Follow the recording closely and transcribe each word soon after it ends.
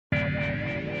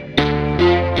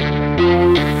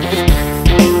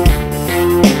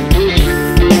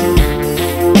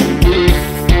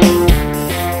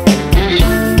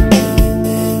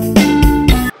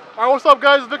up,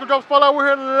 guys? It's Victor Drop Spotlight.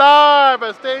 We're here live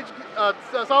at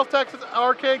South Texas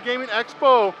Arcade Gaming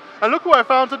Expo. And look who I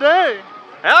found today.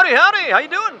 Howdy, howdy. How you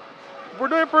doing? We're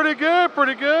doing pretty good,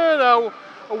 pretty good.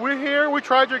 We're here. We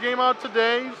tried your game out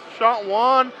today, Shot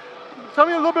One. Tell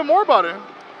me a little bit more about it.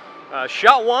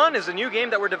 Shot One is a new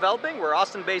game that we're developing. We're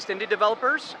Austin-based indie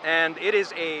developers, and it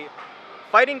is a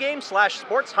fighting game /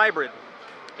 sports hybrid.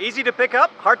 Easy to pick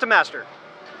up, hard to master.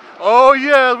 Oh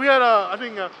yeah, we had I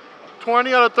think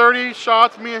 20 out of 30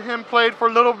 shots. Me and him played for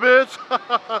a little bit.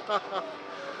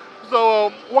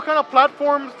 So, what kind of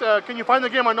platforms can you find the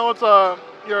game? I know it's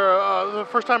your the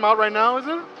first time out right now, is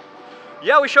it?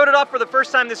 Yeah, we showed it off for the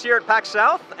first time this year at PAX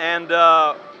South, and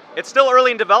it's still early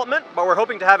in development, but we're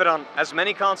hoping to have it on as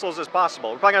many consoles as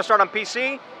possible. We're probably going to start on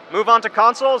PC, move on to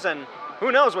consoles, and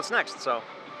who knows what's next. So,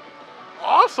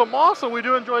 awesome, awesome. We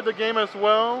do enjoy the game as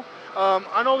well.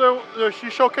 I know she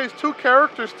showcased 2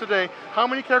 characters today. How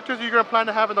many characters are you going to plan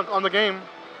to have on the game?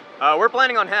 We're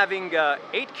planning on having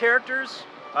 8 characters.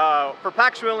 For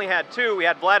PAX we only had 2. We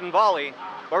had Vlad and Volley,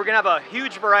 but we're going to have a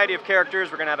huge variety of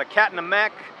characters. We're going to have a cat in a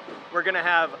mech. We're going to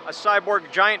have a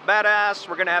cyborg giant badass.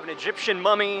 We're going to have an Egyptian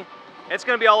mummy. It's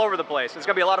going to be all over the place. It's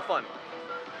going to be a lot of fun.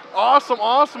 Awesome,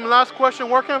 awesome. Last question,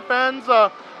 where can fans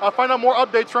find out more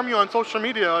updates from you on social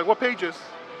media? Like what pages?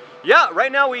 Yeah,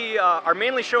 right now we are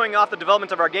mainly showing off the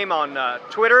development of our game on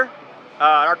Twitter.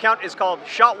 Our account is called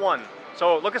Shot One,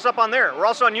 so look us up on there. We're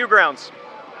also on Newgrounds.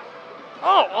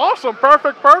 Oh, awesome,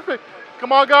 perfect, perfect.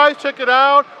 Come on, guys, check it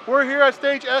out. We're here at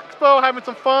STAGExpo having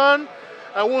some fun,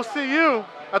 and we'll see you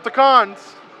at the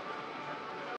cons.